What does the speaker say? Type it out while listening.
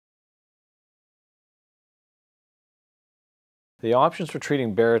The options for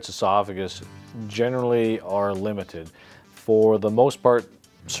treating Barrett's esophagus generally are limited. For the most part,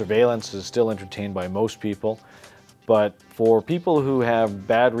 surveillance is still entertained by most people, but for people who have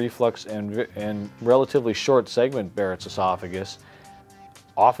bad reflux and relatively short segment Barrett's esophagus,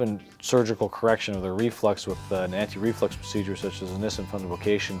 often surgical correction of the reflux with an anti-reflux procedure such as a Nissen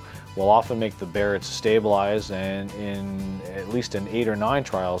fundoplication will often make the Barrett's stabilize, and in at least in 8 or 9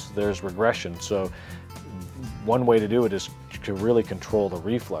 trials there's regression. So one way to do it is to really control the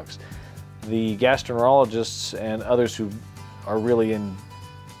reflux. The gastroenterologists and others who are really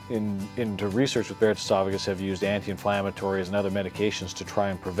into research with Barrett's esophagus have used anti-inflammatories and other medications to try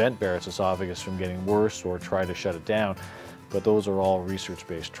and prevent Barrett's esophagus from getting worse or try to shut it down, but those are all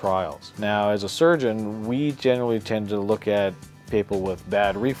research-based trials. Now, as a surgeon, we generally tend to look at people with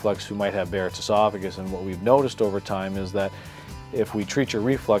bad reflux who might have Barrett's esophagus, and what we've noticed over time is that if we treat your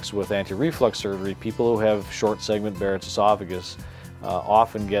reflux with anti-reflux surgery, people who have short segment Barrett's esophagus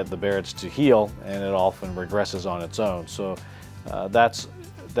often get the Barrett's to heal, and it often regresses on its own. So that's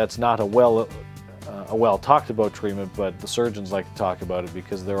not a well talked about treatment, but the surgeons like to talk about it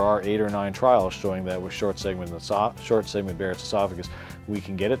because there are 8 or 9 trials showing that with short segment Barrett's esophagus, we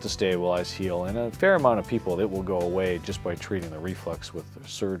can get it to stabilize, heal, and a fair amount of people it will go away just by treating the reflux with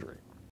surgery.